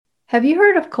Have you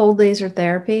heard of cold laser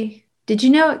therapy? Did you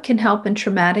know it can help in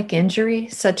traumatic injury,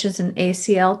 such as an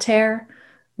ACL tear,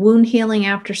 wound healing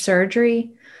after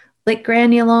surgery, like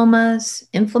granulomas,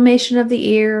 inflammation of the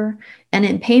ear, and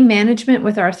in pain management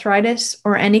with arthritis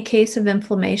or any case of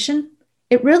inflammation?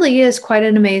 It really is quite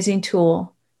an amazing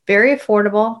tool, very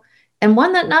affordable, and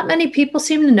one that not many people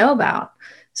seem to know about.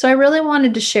 So I really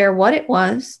wanted to share what it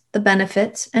was, the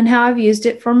benefits, and how I've used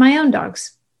it for my own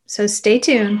dogs. So stay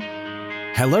tuned.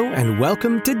 Hello and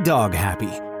welcome to Dog Happy,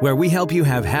 where we help you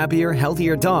have happier,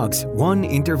 healthier dogs, one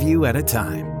interview at a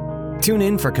time. Tune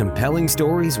in for compelling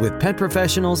stories with pet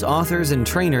professionals, authors, and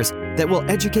trainers that will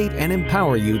educate and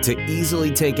empower you to easily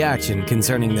take action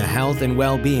concerning the health and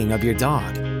well-being of your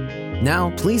dog.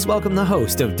 Now, please welcome the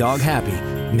host of Dog Happy,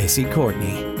 Missy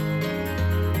Courtney.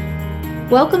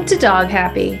 Welcome to Dog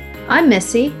Happy. I'm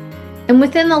Missy, and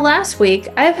within the last week,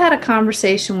 I've had a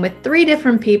conversation with 3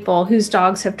 different people whose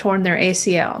dogs have torn their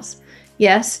ACLs.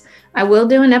 Yes, I will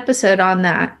do an episode on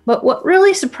that, but what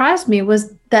really surprised me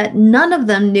was that none of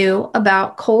them knew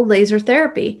about cold laser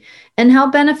therapy and how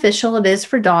beneficial it is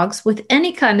for dogs with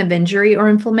any kind of injury or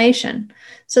inflammation.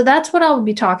 So that's what I'll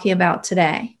be talking about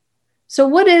today. So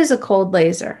what is a cold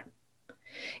laser?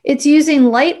 It's using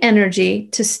light energy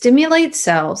to stimulate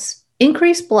cells,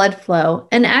 increase blood flow,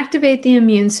 and activate the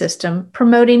immune system,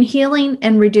 promoting healing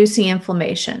and reducing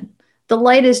inflammation. The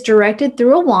light is directed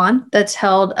through a wand that's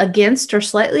held against or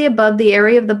slightly above the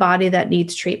area of the body that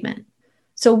needs treatment.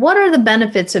 So what are the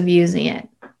benefits of using it?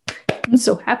 I'm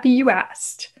so happy you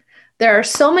asked. There are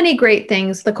so many great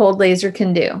things the cold laser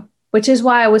can do, which is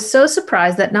why I was so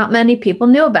surprised that not many people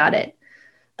knew about it.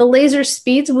 The laser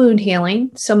speeds wound healing,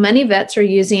 so many vets are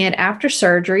using it after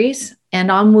surgeries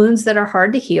and on wounds that are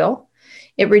hard to heal.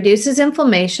 It reduces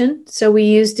inflammation, so we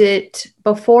used it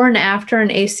before and after an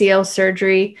ACL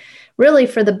surgery, really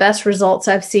for the best results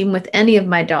I've seen with any of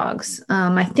my dogs.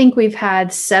 I think we've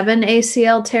had 7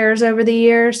 ACL tears over the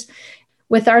years.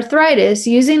 With arthritis,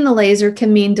 using the laser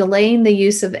can mean delaying the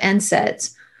use of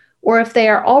NSAIDs, or if they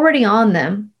are already on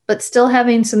them, but still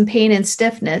having some pain and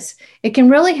stiffness, it can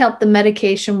really help the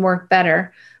medication work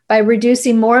better by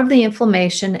reducing more of the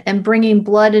inflammation and bringing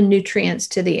blood and nutrients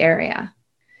to the area.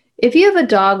 If you have a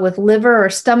dog with liver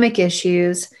or stomach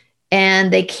issues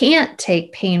and they can't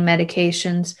take pain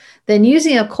medications, then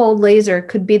using a cold laser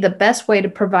could be the best way to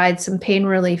provide some pain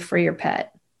relief for your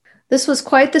pet. This was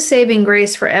quite the saving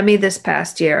grace for Emmy this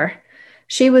past year.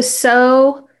 She was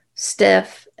so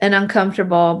stiff and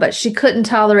uncomfortable, but she couldn't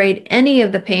tolerate any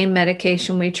of the pain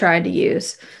medication we tried to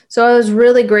use. So I was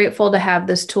really grateful to have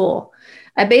this tool.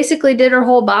 I basically did her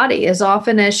whole body as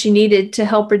often as she needed to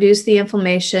help reduce the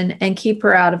inflammation and keep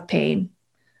her out of pain.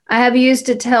 I have used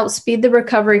it to help speed the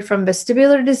recovery from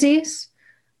vestibular disease.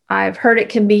 I've heard it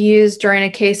can be used during a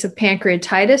case of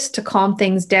pancreatitis to calm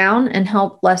things down and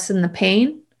help lessen the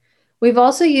pain. We've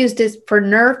also used it for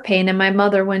nerve pain in my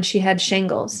mother when she had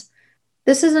shingles.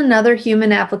 This is another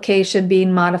human application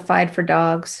being modified for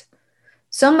dogs.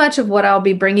 So much of what I'll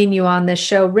be bringing you on this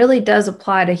show really does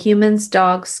apply to humans,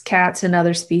 dogs, cats, and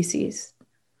other species.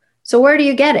 So where do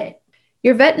you get it?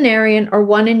 Your veterinarian or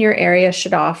one in your area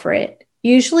should offer it.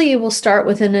 Usually you will start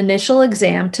with an initial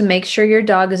exam to make sure your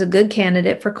dog is a good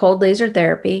candidate for cold laser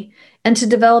therapy and to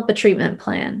develop a treatment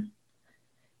plan.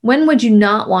 When would you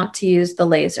not want to use the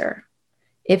laser?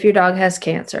 If your dog has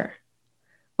cancer.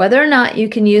 Whether or not you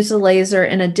can use the laser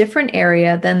in a different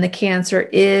area than the cancer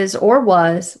is or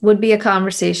was would be a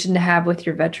conversation to have with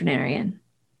your veterinarian.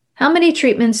 How many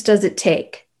treatments does it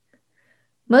take?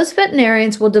 Most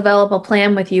veterinarians will develop a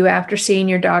plan with you after seeing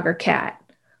your dog or cat.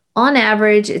 On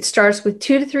average, it starts with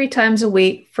 2 to 3 times a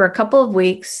week for a couple of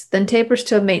weeks, then tapers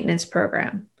to a maintenance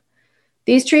program.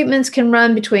 These treatments can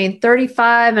run between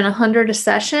 35 and 100 a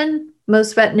session.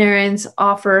 Most veterinarians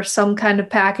offer some kind of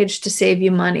package to save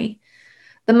you money.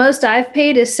 The most I've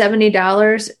paid is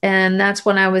 $70, and that's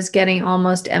when I was getting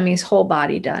almost Emmy's whole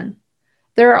body done.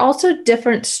 There are also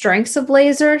different strengths of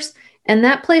lasers, and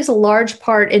that plays a large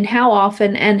part in how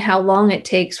often and how long it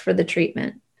takes for the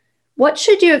treatment. What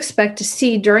should you expect to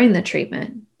see during the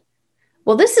treatment?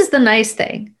 Well, this is the nice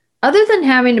thing. Other than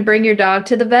having to bring your dog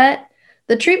to the vet,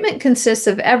 the treatment consists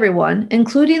of everyone,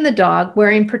 including the dog,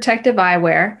 wearing protective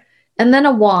eyewear, and then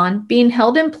a wand being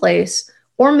held in place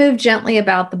or moved gently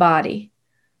about the body.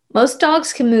 Most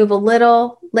dogs can move a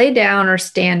little, lay down, or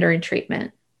stand during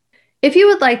treatment. If you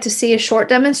would like to see a short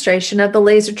demonstration of the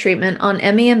laser treatment on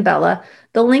Emmy and Bella,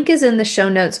 the link is in the show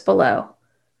notes below.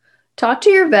 Talk to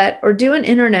your vet or do an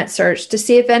internet search to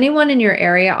see if anyone in your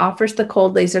area offers the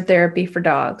cold laser therapy for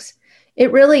dogs.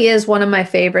 It really is one of my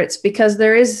favorites because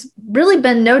there has really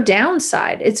been no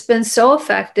downside. It's been so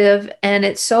effective and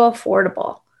it's so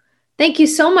affordable. Thank you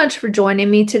so much for joining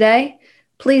me today.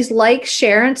 Please like,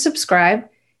 share, and subscribe.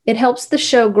 It helps the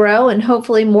show grow, and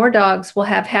hopefully more dogs will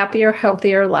have happier,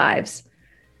 healthier lives.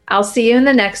 I'll see you in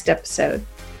the next episode.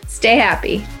 Stay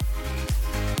happy.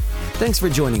 Thanks for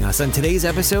joining us on today's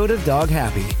episode of Dog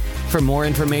Happy. For more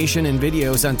information and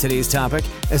videos on today's topic,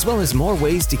 as well as more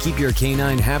ways to keep your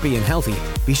canine happy and healthy,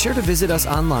 be sure to visit us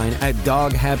online at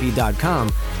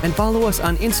doghappy.com and follow us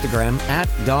on Instagram at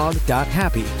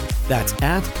dog.happy. That's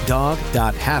at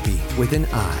dog.happy with an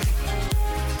I.